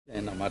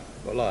Thank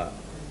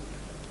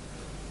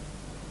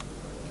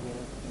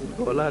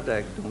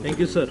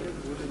you, sir.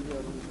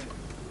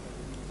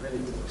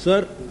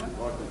 Sir,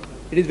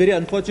 it is very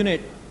unfortunate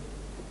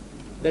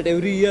that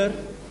every year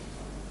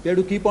we have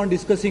to keep on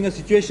discussing a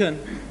situation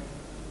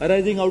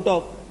arising out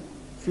of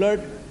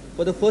flood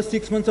for the first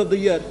 6 months of the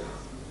year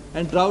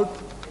and drought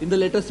in the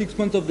later 6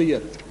 months of the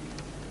year.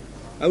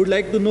 I would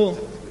like to know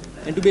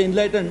and to be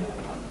enlightened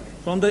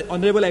from the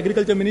Honorable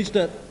Agriculture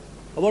Minister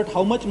about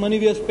how much money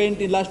we have spent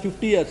in last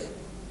 50 years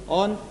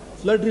on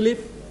flood relief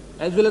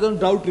as well as on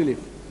drought relief.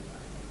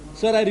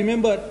 Sir, I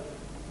remember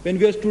when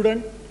we were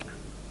students,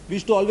 we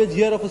used to always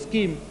hear of a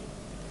scheme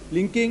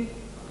linking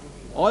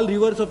all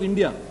rivers of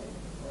India.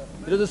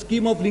 There was a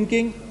scheme of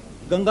linking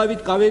Ganga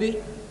with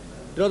Kaveri.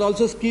 There was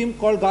also a scheme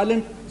called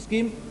Garland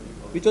scheme,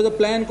 which was a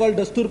plan called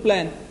Dastur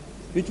plan,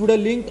 which would have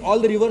linked all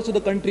the rivers of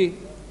the country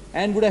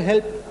and would have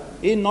helped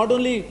in not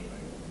only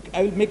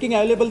making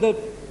available the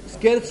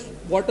scarce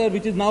water,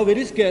 which is now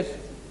very scarce,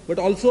 but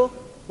also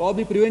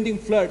probably preventing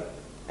flood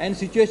and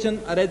situation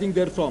arising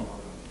therefrom.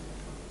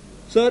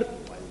 Sir,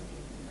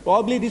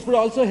 probably this would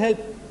also help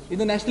in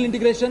the national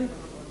integration,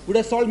 would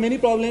have solved many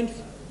problems,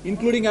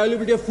 including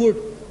availability of food,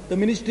 the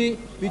ministry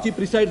which he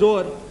presides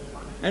over,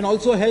 and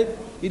also help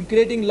in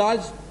creating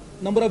large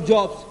number of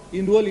jobs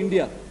in rural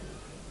India.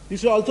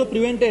 This would also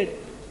prevented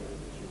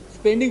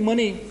spending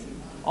money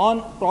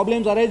on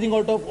problems arising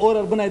out of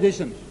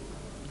over-urbanization.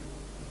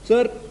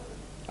 Sir,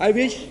 I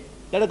wish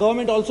that the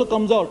government also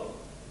comes out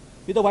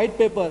with a white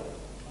paper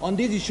on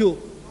this issue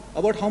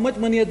about how much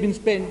money has been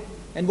spent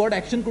and what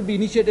action could be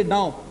initiated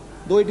now,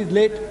 though it is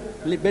late,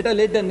 better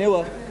late than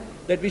never,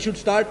 that we should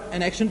start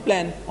an action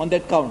plan on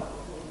that count.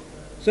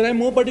 Sir, I am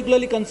more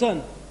particularly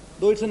concerned,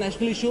 though it's a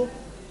national issue,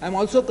 I am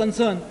also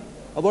concerned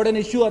about an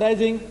issue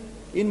arising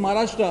in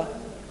Maharashtra,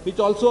 which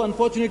also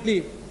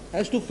unfortunately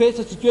has to face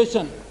a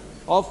situation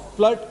of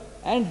flood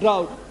and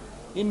drought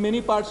in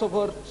many parts of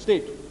our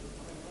state.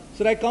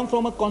 Sir, I come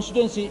from a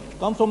constituency,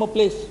 come from a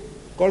place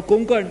called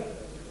Konkan,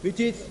 which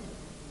is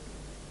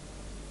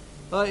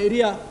an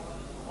area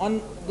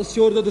on the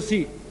shores of the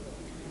sea.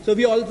 So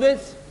we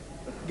always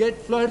get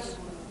floods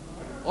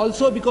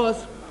also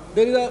because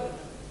there is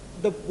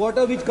the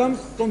water which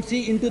comes from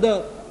sea into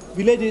the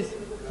villages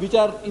which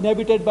are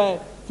inhabited by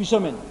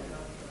fishermen.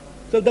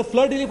 So the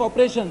flood relief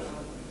operations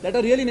that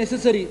are really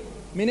necessary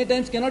many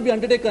times cannot be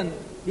undertaken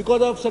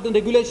because of certain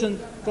regulations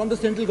from the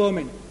central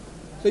government.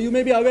 So you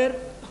may be aware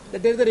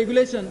that there is a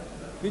regulation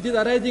which is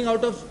arising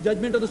out of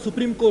judgment of the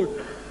Supreme Court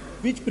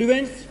which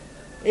prevents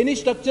any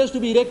structures to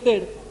be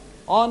erected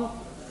on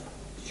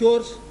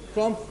shores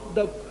from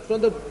the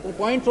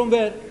point from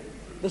where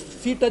the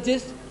sea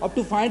touches up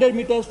to 500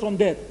 meters from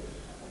there.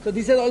 So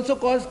this has also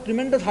caused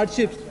tremendous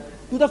hardships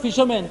to the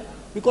fishermen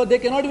because they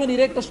cannot even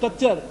erect a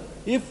structure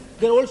if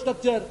their old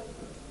structure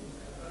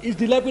is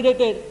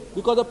dilapidated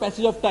because of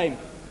passage of time.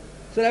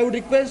 Sir, I would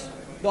request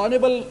the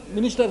Honorable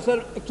Minister,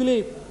 sir,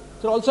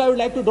 also I would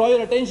like to draw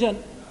your attention.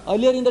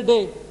 Earlier in the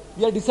day,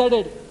 we had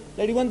decided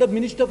that even the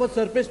Minister for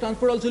Surface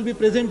Transport also will be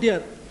present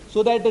here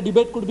so that the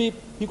debate could be,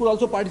 he could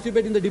also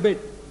participate in the debate.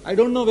 I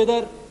don't know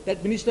whether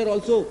that minister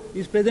also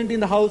is present in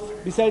the house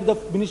besides the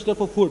Minister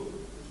for Food.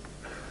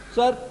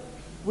 Sir,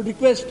 would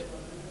request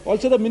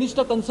also the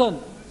Minister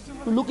concerned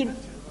to look in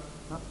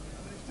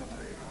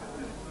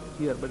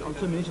here, but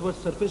also Minister for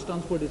Surface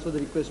Transport is for the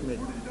request made.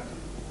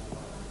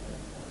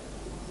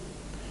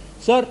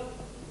 Sir,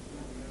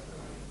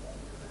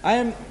 I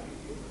am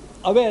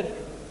aware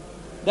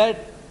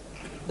that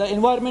the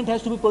environment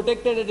has to be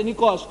protected at any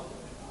cost,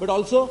 but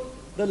also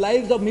the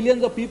lives of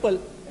millions of people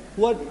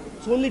who are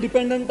solely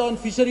dependent on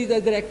fisheries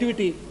as their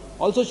activity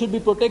also should be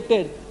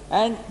protected,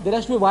 and there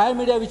has to be via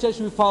media which has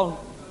to be found,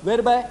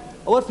 whereby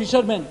our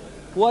fishermen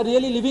who are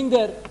really living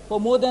there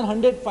for more than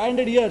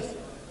 500 years,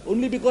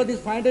 only because this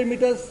 500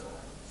 meters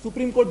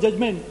Supreme Court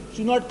judgment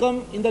should not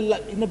come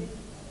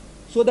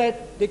so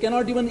that they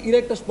cannot even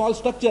erect a small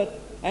structure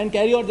and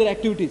carry out their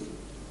activities.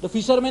 The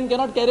fishermen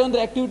cannot carry on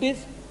their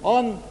activities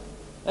on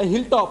a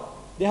hilltop.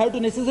 They have to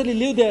necessarily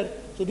live there.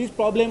 So this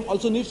problem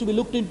also needs to be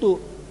looked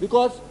into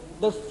because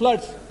the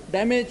floods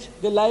damage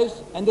their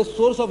lives and the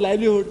source of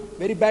livelihood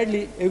very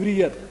badly every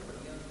year.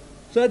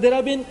 So there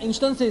have been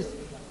instances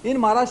in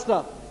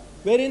Maharashtra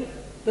wherein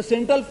the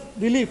central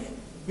relief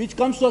which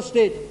comes to a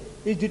state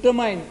is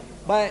determined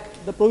by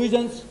the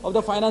provisions of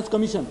the Finance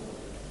Commission.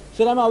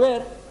 So I am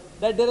aware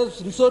that there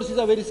is resources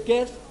are very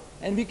scarce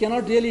and we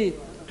cannot really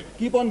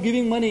keep on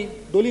giving money,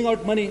 doling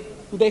out money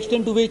to the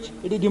extent to which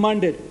it is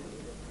demanded.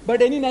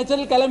 But any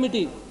natural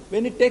calamity,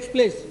 when it takes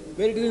place,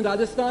 whether it is in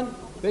Rajasthan,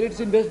 whether it is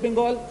in West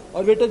Bengal,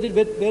 or whether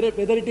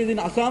it is in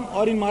Assam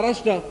or in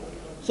Maharashtra,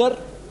 sir,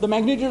 the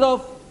magnitude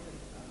of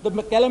the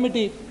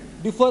calamity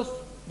differs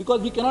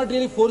because we cannot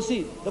really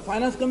foresee. The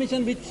Finance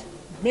Commission, which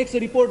makes a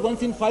report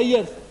once in 5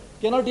 years,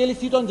 cannot really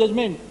sit on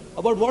judgment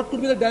about what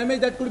could be the damage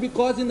that could be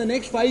caused in the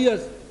next 5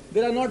 years.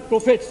 They are not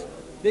prophets.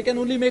 They can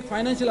only make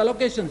financial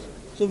allocations.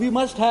 So we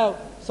must have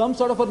some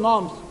sort of a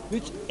norms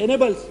which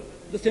enables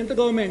the central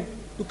government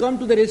to come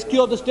to the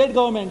rescue of the state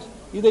governments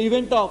in the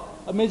event of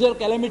a major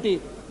calamity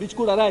which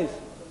could arise.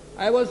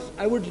 I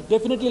would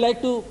definitely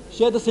like to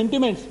share the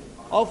sentiments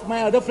of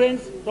my other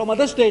friends from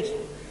other states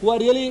who are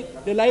really,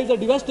 their lives are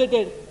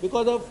devastated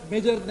because of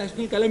major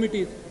national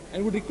calamities,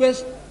 and would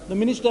request the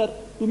minister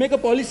to make a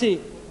policy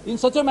in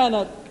such a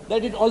manner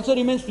that it also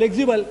remains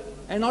flexible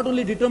and not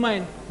only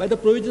determined by the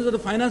provisions of the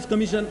Finance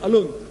Commission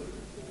alone.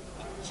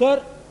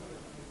 Sir,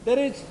 there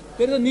is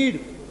a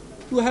need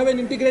to have an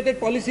integrated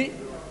policy,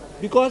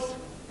 because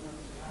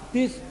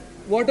these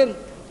water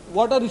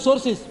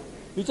resources,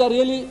 which are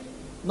really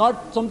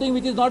not something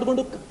which is not going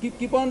to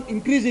keep on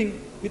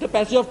increasing with the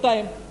passage of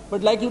time,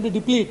 but likely to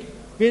deplete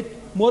with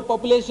more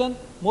population,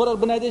 more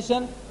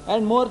urbanization,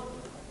 and more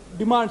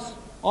demands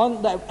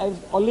on the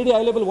already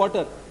available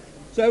water.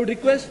 So I would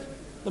request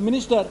the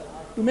minister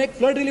to make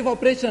flood relief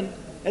operation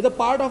as a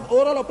part of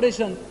overall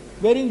operation,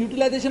 wherein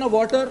utilization of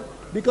water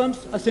becomes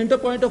a center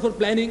point of our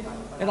planning,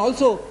 and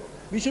also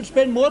we should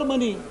spend more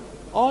money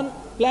on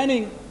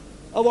planning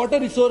a water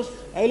resource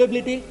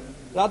availability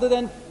rather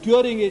than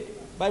curing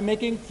it by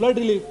making flood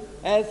relief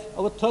as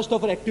our thrust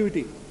of our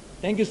activity.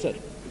 Thank you, sir.